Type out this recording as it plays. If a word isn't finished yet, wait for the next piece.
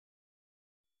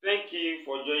Thank you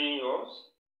for joining us.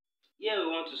 Here we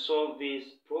want to solve this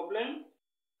problem,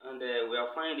 and we are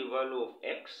finding the value of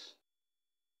x.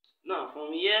 Now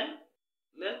from here,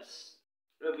 let's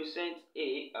represent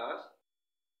a as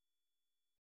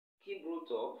cube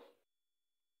root of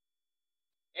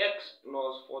x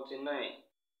plus 49,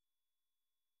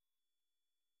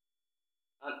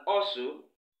 and also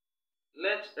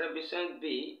let's represent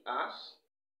b as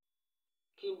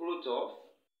cube root of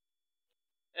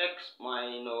x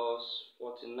minus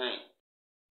 49.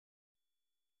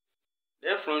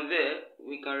 Then from there,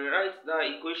 we can rewrite that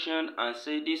equation and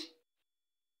say this.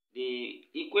 The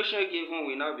equation given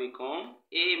will now become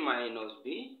a minus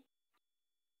b,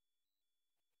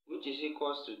 which is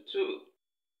equals to 2.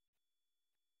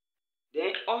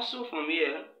 Then also from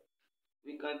here,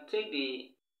 we can take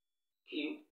the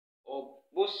cube of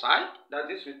both sides.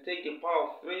 That is, we take the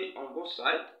power of 3 on both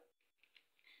sides.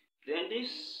 Then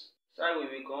this side will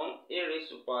become a raised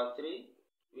to power 3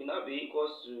 will now be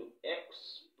equals to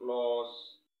x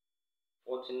plus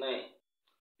 49,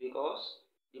 because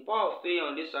the power of 3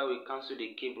 on this side will cancel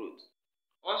the cube root.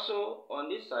 Also on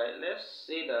this side, let's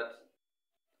say that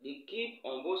the cube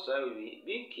on both sides will be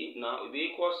b cube now will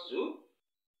be equals to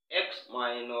x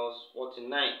minus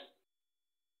 49.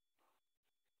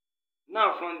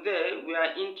 Now from there, we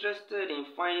are interested in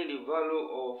finding the value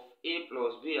of a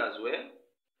plus b as well.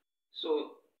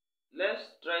 So let's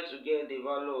try to get the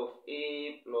value of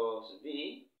a plus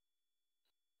b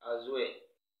as well.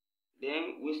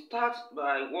 Then we start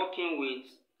by working with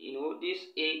this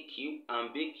a cube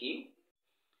and b cube.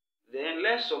 Then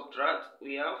let's subtract.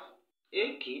 We have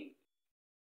a cube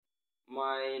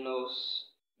minus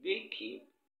b cube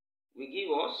will give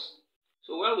us.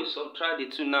 So when we subtract the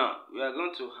two now, we are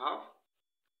going to have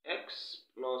x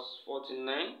plus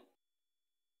 49,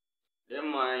 then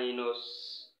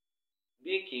minus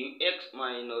b cube x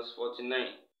minus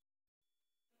 49.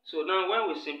 So now when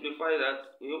we simplify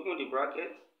that, we open the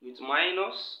bracket with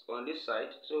minus on this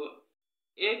side. So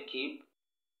a cube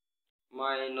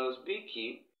minus b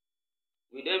cube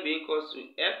will then be equals to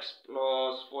x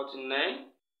plus 49,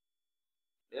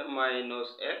 then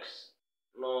minus x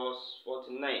plus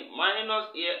 49. Minus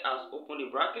here has opened the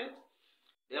bracket,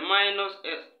 then minus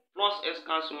x plus x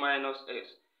cancel minus x.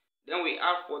 Then we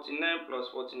have 49 plus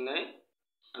 49,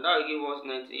 and that will give us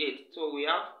 98. So we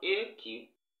have a cube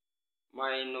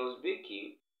minus b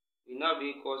cube will now be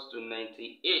equals to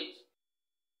 98.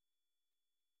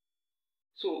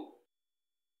 So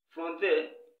from there,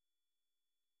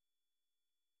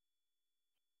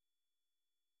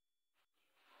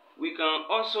 we can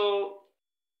also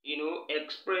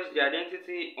express the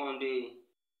identity on the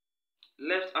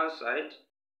left hand side.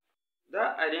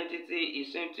 That identity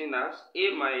is same thing as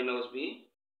a minus b,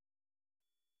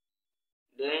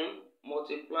 then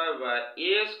multiply by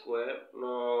a square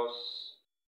plus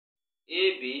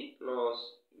ab plus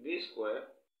b square,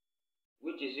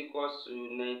 which is equals to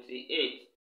 98.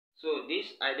 So this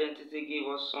identity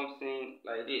gives us something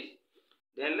like this.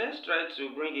 Then let's try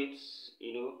to bring it,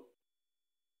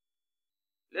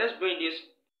 let's bring this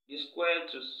square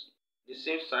to the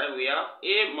same side. We have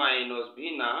a minus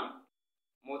b now,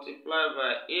 multiplied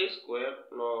by a square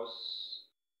plus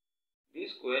b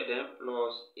square, then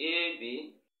plus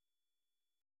ab,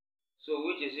 so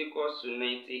which is equals to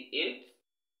 98.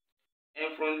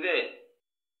 And from there,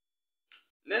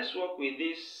 let's work with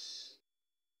this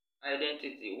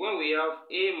identity. When we have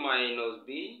a minus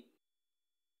b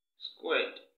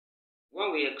squared,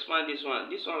 when we expand this one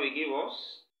will give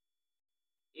us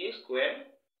a square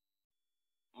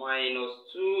minus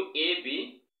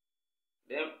 2ab,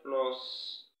 then plus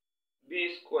b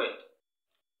squared.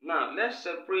 Now let's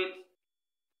separate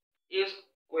a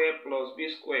square plus b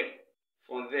squared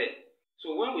from there.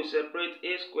 So when we separate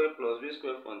a square plus b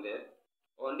squared from there,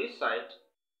 on this side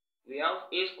we have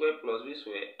a square plus b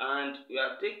squared, and we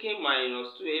are taking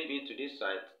minus 2ab to this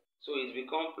side, so it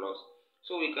becomes plus.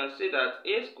 So we can say that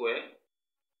a square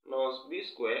plus b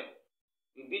square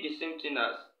will be the same thing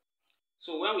as,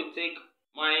 so when we take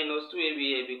minus 2ab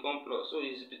here, become plus. So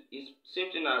it's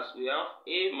same thing as we have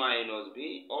a minus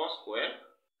b all square,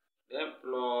 then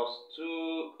plus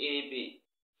 2ab.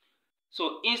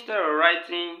 So instead of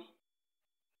writing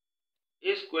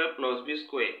a square plus b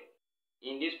square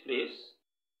in this place,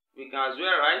 we can as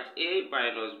well write a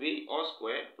minus b all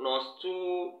square plus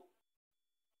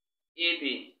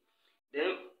 2ab.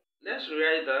 Then let's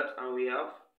rewrite that, and we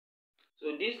have,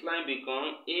 so this line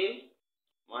becomes a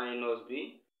minus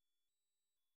b.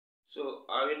 So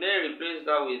I will then replace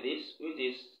that with this, which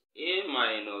is a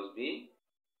minus b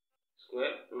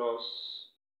square plus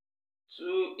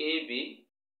 2ab,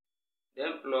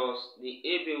 then plus the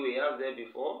ab we have there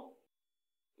before,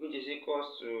 which is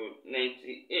equals to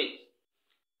 98.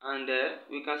 And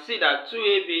we can see that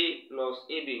 2ab plus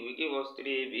ab will give us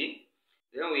 3ab.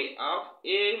 Then we have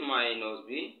a minus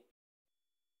b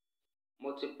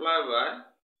multiplied by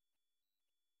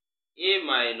a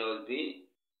minus b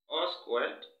all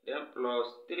squared, then plus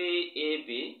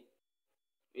 3ab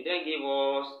will then give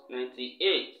us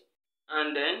 98.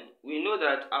 And then we know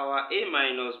that our a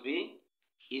minus b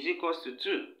is equals to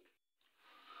 2.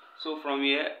 So from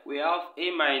here we have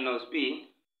a minus b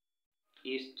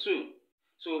is 2.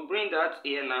 So bring that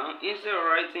here now. Instead of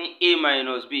writing a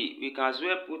minus b, we can as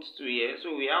well put 2 here.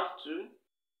 So we have 2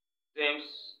 times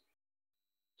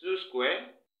 2 square,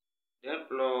 then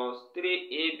plus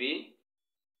 3ab,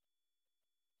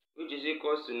 which is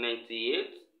equals to 98.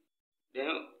 Then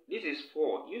this is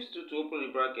 4. Use 2 to open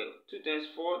the bracket. 2 times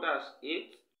 4, that's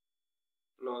 8.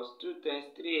 Plus 2 times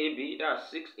 3ab,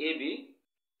 that's 6ab.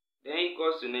 Then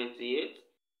equals to 98.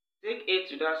 Take 8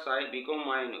 to that side, become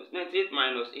minus. 98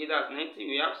 minus 8, that's 90.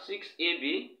 We have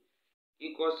 6ab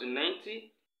equals to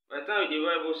 90. By the time we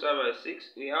divide both sides by 6,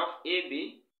 we have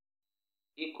ab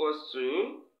equals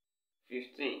to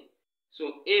 15. So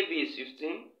ab is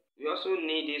 15. We also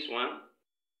need this one.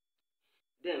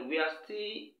 Then we are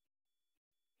still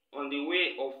on the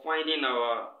way of finding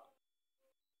our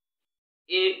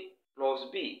a plus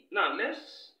b. Now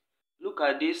let's look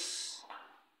at this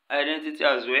identity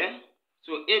as well.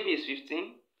 So ab is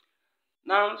 15.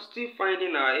 Now still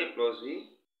finding our a plus b.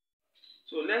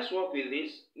 So let's work with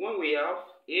this. When we have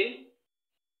a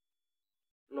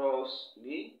plus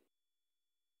b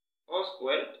all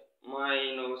squared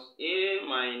minus a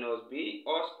minus b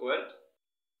all squared,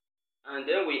 and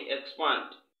then we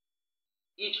expand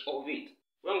each of it.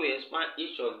 When we expand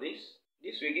each of this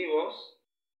will give us,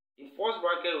 the first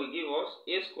bracket will give us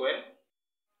a squared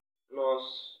plus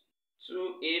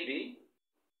 2ab,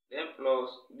 then plus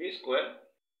b squared,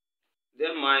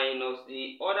 then minus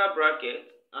the other bracket,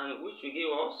 and which will give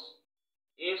us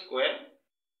a squared.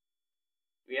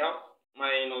 We have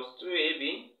minus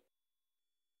 2ab,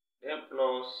 then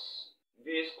plus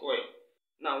b squared.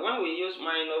 Now when we use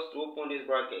minus to open this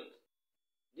bracket,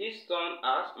 this turn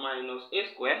as minus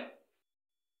a squared,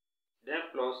 then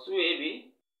plus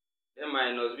 2ab, then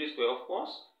minus b squared. Of course,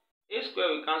 a square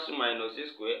will cancel minus a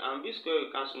square, and b square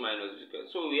will cancel minus b square.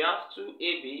 So we have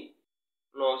 2ab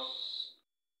plus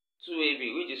 2ab,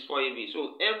 which is 4ab.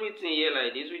 So everything here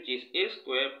like this, which is a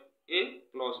square, a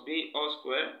plus b all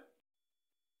square,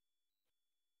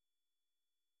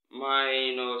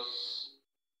 minus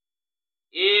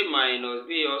a minus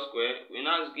b all square will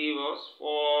now give us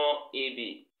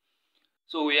 4ab.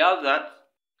 So we have that.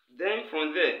 Then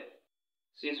from there,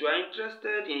 since we are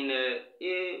interested in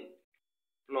a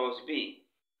plus b,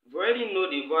 we already know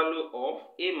the value of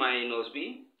a minus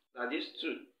b, that is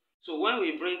 2. So when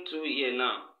we bring 2 here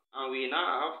now, and we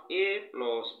now have a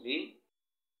plus b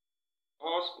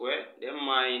all square, then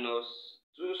minus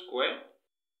 2 square,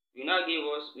 we now give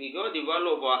us, we got the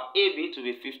value of our ab to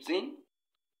be 15.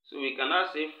 So we can now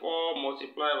say 4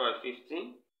 multiplied by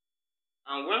 15.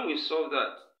 And when we solve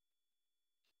that,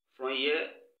 from here,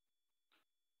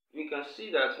 we can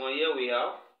see that from here we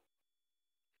have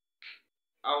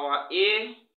our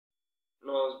a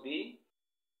plus b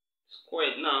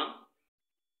squared now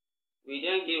will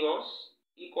then give us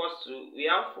equals to, we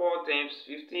have 4 times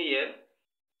 15 here,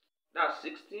 that's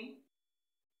 60.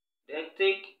 Then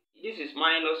take, this is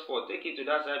minus 4, take it to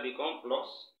that side, become plus,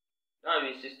 that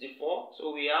will be 64.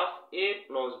 So we have a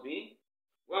plus b.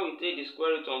 When we take the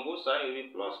square root on both sides, it will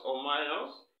be plus or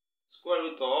minus square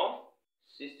root of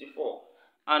 64.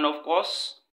 And of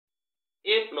course,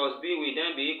 a plus b will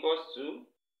then be equals to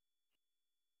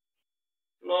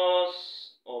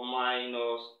plus or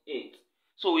minus 8.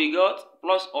 So we got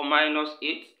plus or minus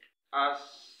 8 as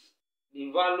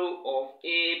the value of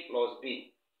a plus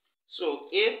b. So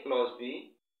a plus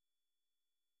b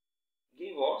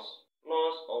give us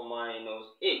plus or minus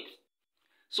 8.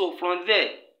 So from there,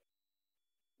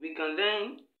 we can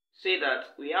then say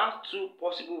that we have 2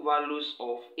 possible values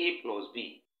of a plus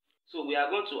b. So we are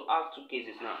going to have 2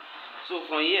 cases now. So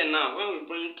from here now, when we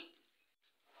bring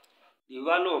the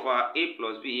value of our a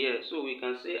plus b here, so we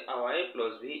can say our a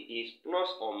plus b is plus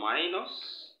or minus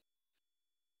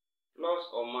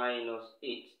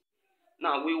 8.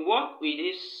 Now we work with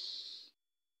this,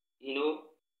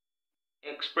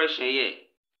 expression here,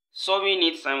 solving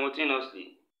it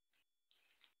simultaneously.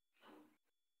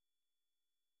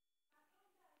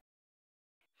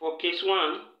 For case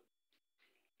 1,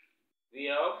 we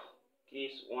have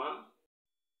case 1.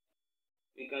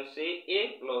 We can say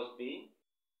a plus b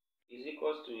is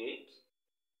equals to 8,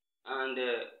 and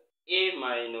a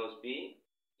minus b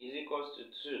is equals to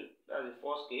 2. That's the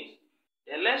first case.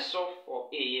 Then let's solve for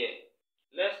a here.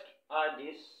 Let's add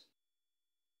this.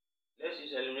 Let's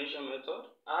use elimination method.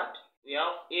 Add. We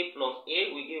have a plus a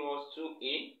will give us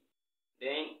 2a.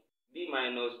 Then b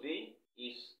minus b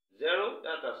is 0.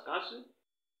 That has cancelled.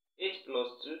 8 plus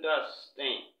 2, that's 10.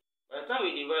 By the time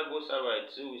we divide both sides by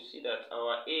 2, we see that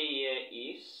our a here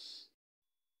is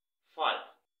 5.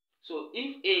 So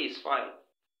if a is 5,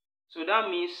 so that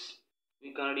means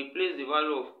we can replace the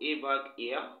value of a back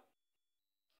here.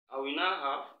 And we now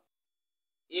have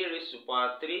a raised to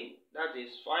power 3, that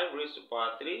is 5 raised to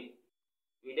power 3,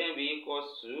 will then be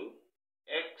equals to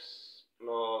x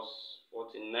plus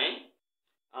 49.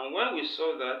 And when we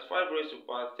solve that, 5 raised to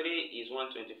power 3 is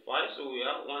 125, so we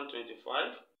have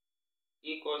 125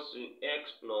 equals to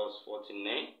x plus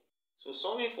 49. So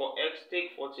solving for x,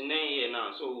 take 49 here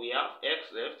now. So we have x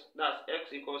left, that's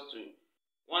x equals to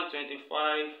 125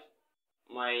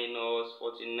 minus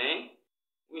 49,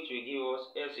 which will give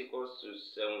us x equals to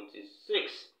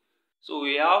 76. So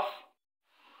we have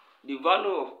the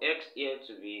value of x here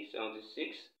to be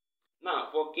 76. Now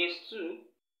for case 2,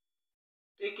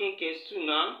 taking case 2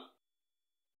 now,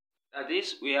 that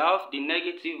is, we have the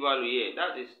negative value here,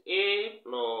 that is a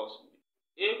plus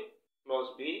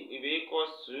b will be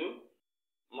equals to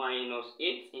minus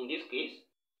 8 in this case.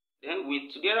 Then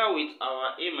together with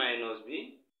our a minus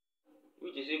b,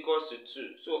 which is equals to 2.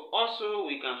 So also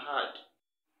we can add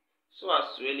so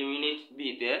as to eliminate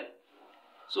b there.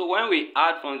 So when we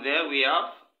add from there, we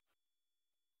have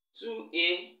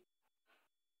 2a,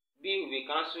 b will be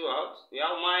cancelled out. We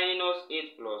have minus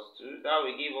 8 plus 2, that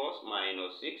will give us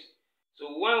minus 6.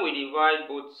 So when we divide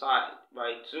both sides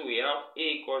by 2, we have a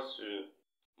equals to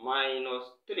minus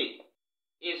 3.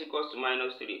 A is equals to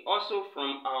minus 3. Also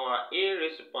from our a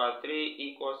raised to power 3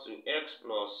 equals to x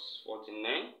plus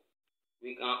 49,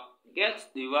 we can get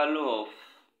the value of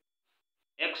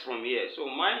x from here. So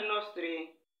minus 3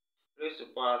 raised to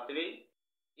power 3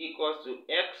 equals to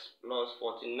x plus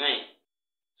 49.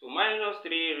 So minus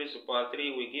 3 raised to power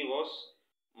 3 will give us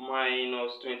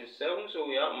minus 27. So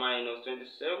we have minus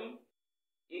 27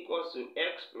 equals to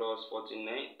x plus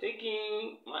 49.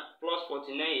 Taking plus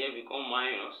 49 here become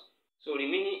minus. So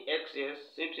remaining x here,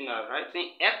 same thing as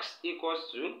writing x equals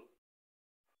to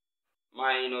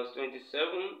minus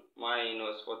 27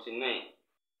 minus 49,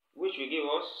 which will give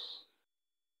us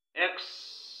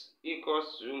x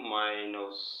equals to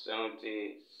minus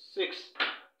 76.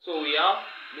 So we have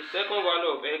the second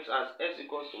value of x as x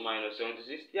equals to minus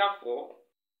 76. Therefore,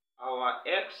 our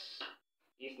x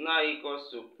is now equals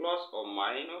to plus or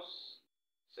minus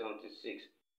 76.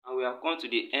 And we have come to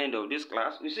the end of this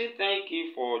class. We say thank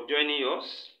you for joining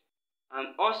us, and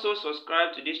also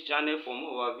subscribe to this channel for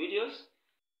more of our videos.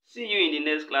 See you in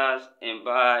the next class, and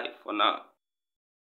bye for now.